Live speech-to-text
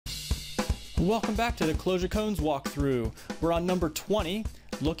Welcome back to the Clojure Koans walkthrough. We're on number 20,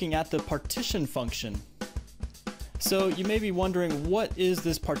 looking at the partition function. So you may be wondering, what is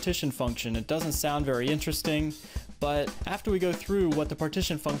this partition function? It doesn't sound very interesting, but after we go through what the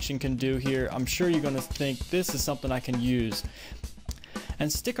partition function can do here, I'm sure you're going to think this is something I can use.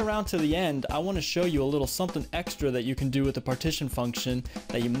 And stick around to the end. I want to show you a little something extra that you can do with the partition function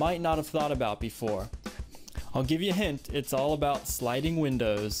that you might not have thought about before. I'll give you a hint, it's all about sliding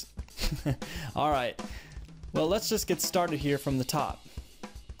windows. Alright, well, let's just get started here from the top.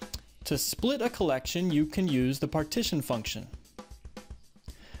 To split a collection, you can use the partition function.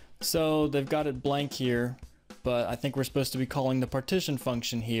 So they've got it blank here, but I think we're supposed to be calling the partition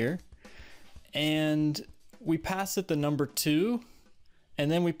function here. And we pass it the number 2, and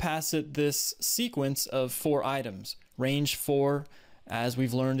then we pass it this sequence of 4 items. Range 4, as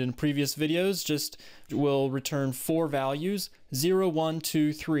we've learned in previous videos, just will return 4 values, 0, 1,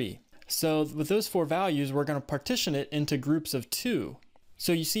 2, 3. So with those 4 values, we're going to partition it into groups of 2.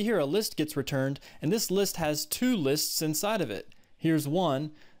 So you see here a list gets returned, and this list has 2 lists inside of it. Here's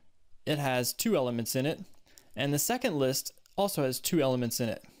one, it has 2 elements in it, and the second list also has 2 elements in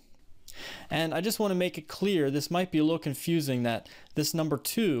it. And I just want to make it clear, this might be a little confusing, that this number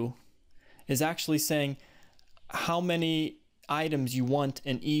 2 is actually saying how many items you want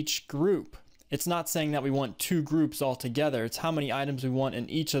in each group. It's not saying that we want 2 groups all together, it's how many items we want in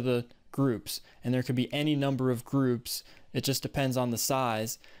each of the groups, and there could be any number of groups. It just depends on the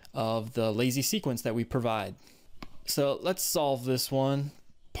size of the lazy sequence that we provide. So let's solve this one.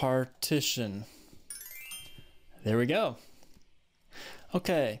 Partition. There we go.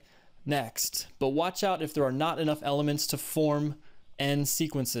 Okay, next. But watch out if there are not enough elements to form n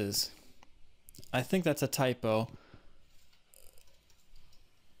sequences. I think that's a typo.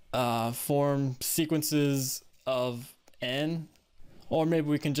 Form sequences of n, or maybe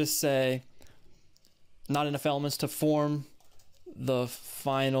we can just say not enough elements to form the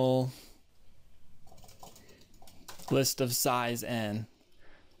final list of size n.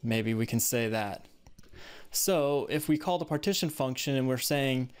 Maybe we can say that. So if we call the partition function and we're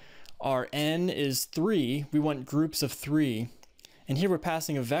saying our n is 3, we want groups of 3, and here we're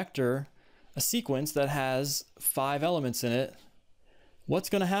passing a vector, a sequence that has 5 elements in it. What's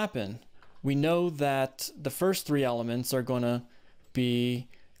going to happen? We know that the first 3 elements are going to be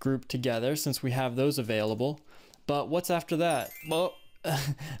grouped together since we have those available. But what's after that? Well,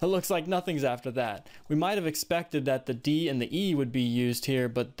 it looks like nothing's after that. We might have expected that the D and the E would be used here,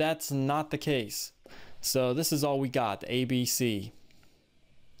 but that's not the case. So this is all we got, the A, B, C.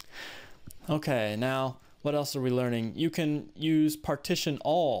 Okay, now what else are we learning? You can use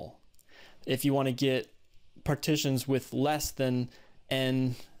partition-all if you want to get partitions with less than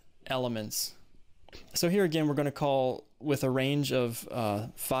n elements. So here again, we're going to call with a range of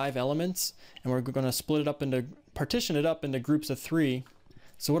 5 elements, and we're going to split it up into, partition it up into groups of 3.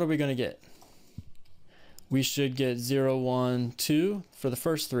 So what are we going to get? We should get 0, 1, 2 for the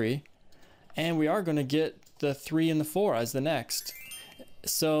first 3, and we are going to get the 3 and the 4 as the next.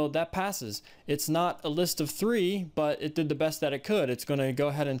 So that passes. It's not a list of 3, but it did the best that it could. It's going to go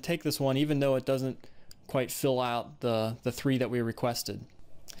ahead and take this one, even though it doesn't quite fill out the 3 that we requested.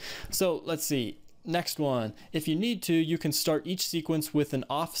 So let's see. Next one. If you need to, you can start each sequence with an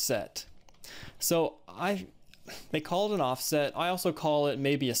offset. So they call it an offset. I also call it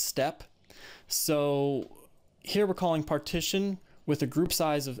maybe a step. So here we're calling partition with a group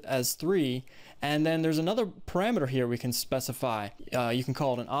size as 3, and then there's another parameter here we can specify. You can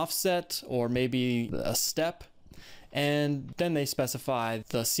call it an offset or maybe a step, and then they specify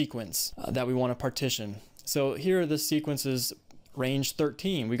the sequence that we want to partition. So here are the sequences. Range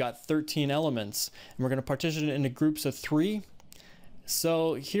 13, we got 13 elements, and we're going to partition it into groups of 3.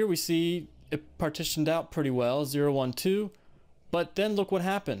 So here we see it partitioned out pretty well, 0, 1, 2, but then look what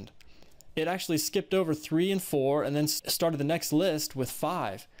happened. It actually skipped over 3 and 4 and then started the next list with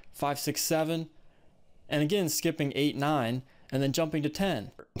 5, 5, 6, 7, and again skipping 8, 9, and then jumping to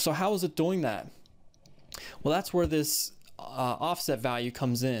 10. So how is it doing that? Well, that's where this offset value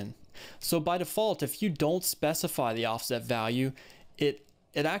comes in. So by default, if you don't specify the offset value, it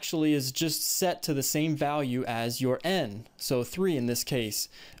actually is just set to the same value as your n. So 3 in this case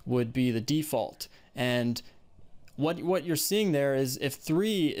would be the default. And what you're seeing there is if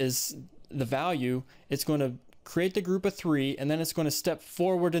 3 is the value, it's going to create the group of 3, and then it's going to step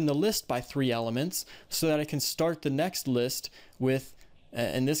forward in the list by 3 elements so that it can start the next list with,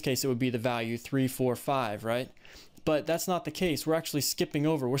 in this case, it would be the value 3, 4, 5, right? But that's not the case. We're actually skipping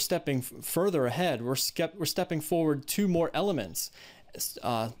over. We're stepping further ahead. We're stepping forward 2 more elements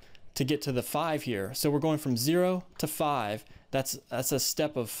to get to the 5 here. So we're going from 0 to 5. That's a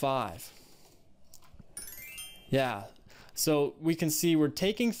step of 5. Yeah, so we can see we're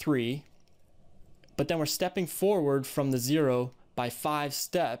taking 3, but then we're stepping forward from the 0 by 5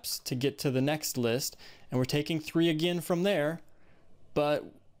 steps to get to the next list, and we're taking 3 again from there, but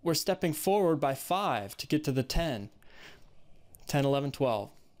we're stepping forward by 5 to get to the 10, 11,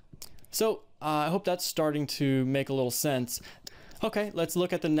 12. So I hope that's starting to make a little sense. Okay, let's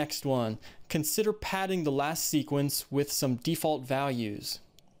look at the next one. Consider padding the last sequence with some default values.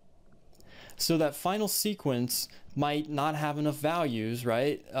 So that final sequence might not have enough values,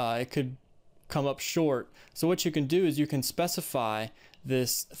 right? It could come up short. So what you can do is you can specify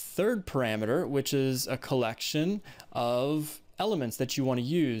this third parameter, which is a collection of elements that you want to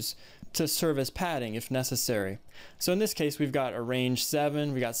use to serve as padding if necessary. So in this case, we've got a range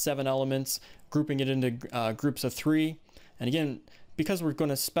 7, we got 7 elements, grouping it into groups of 3. And again, because we're going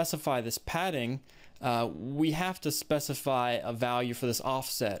to specify this padding, we have to specify a value for this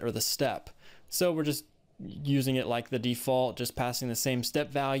offset or the step. So we're just using it like the default, just passing the same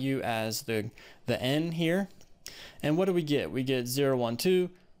step value as the n here. And what do we get? We get 0, 1, 2,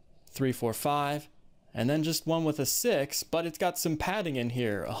 3, 4, 5, and then just one with a 6, but it's got some padding in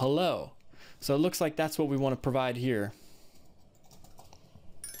here, a hello. So it looks like that's what we want to provide here.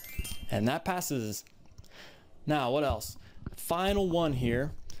 And that passes. Now, what else? Final one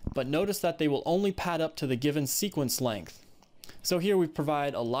here, but notice that they will only pad up to the given sequence length. So here we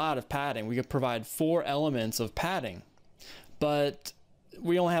provide a lot of padding. We could provide 4 elements of padding, but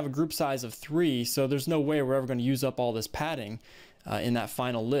we only have a group size of 3, so there's no way we're ever going to use up all this padding in that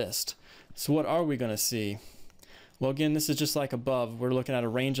final list. So what are we going to see? Well, again, this is just like above. We're looking at a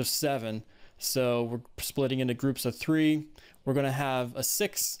range of 7, so we're splitting into groups of 3. We're going to have a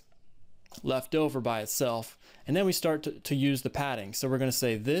 6 left over by itself, and then we start to use the padding. So we're going to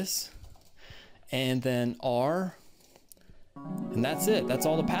say this, and then R, and that's it. That's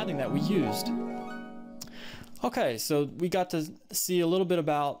all the padding that we used. Okay, so we got to see a little bit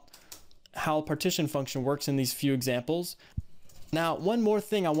about how partition function works in these few examples. Now, one more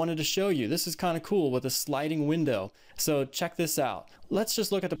thing I wanted to show you. This is kind of cool with a sliding window. So check this out. Let's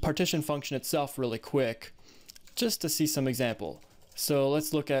just look at the partition function itself really quick, just to see some example. So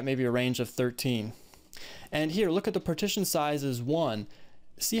let's look at maybe a range of 13. And here, look at the partition size is 1.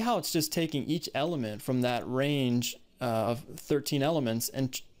 See how it's just taking each element from that range of 13 elements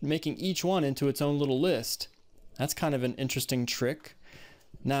and making each one into its own little list. That's kind of an interesting trick.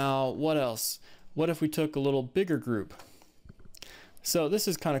 Now, what else? What if we took a little bigger group? So this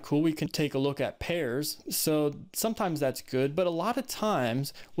is kind of cool. We can take a look at pairs. So sometimes that's good, but a lot of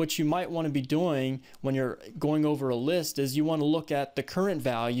times what you might want to be doing when you're going over a list is you want to look at the current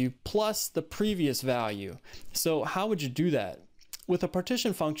value plus the previous value. So how would you do that? With a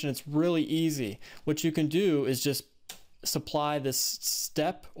partition function, it's really easy. What you can do is just supply this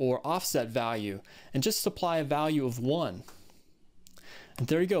step or offset value and just supply a value of 1. And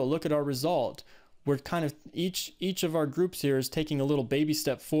there you go. Look at our result. We're kind of, each of our groups here is taking a little baby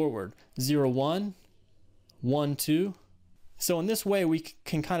step forward. 0, 1, 1, 2. So in this way, we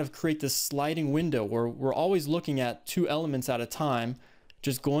can kind of create this sliding window where we're always looking at 2 elements at a time,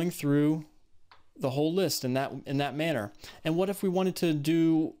 just going through the whole list in that manner. And what if we wanted to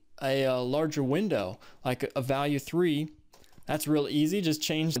do a larger window, like a value 3? That's real easy. Just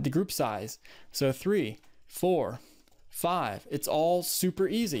change the group size. So 3, 4, 5. It's all super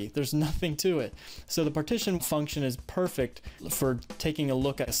easy. There's nothing to it. So the partition function is perfect for taking a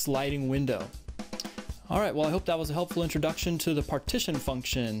look at a sliding window. All right, well, I hope that was a helpful introduction to the partition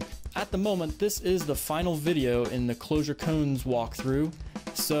function. At the moment, this is the final video in the Clojure Koans walkthrough.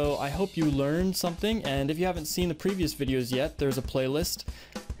 So I hope you learned something, and if you haven't seen the previous videos yet, there's a playlist.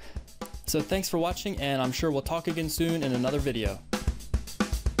 So thanks for watching, and I'm sure we'll talk again soon in another video.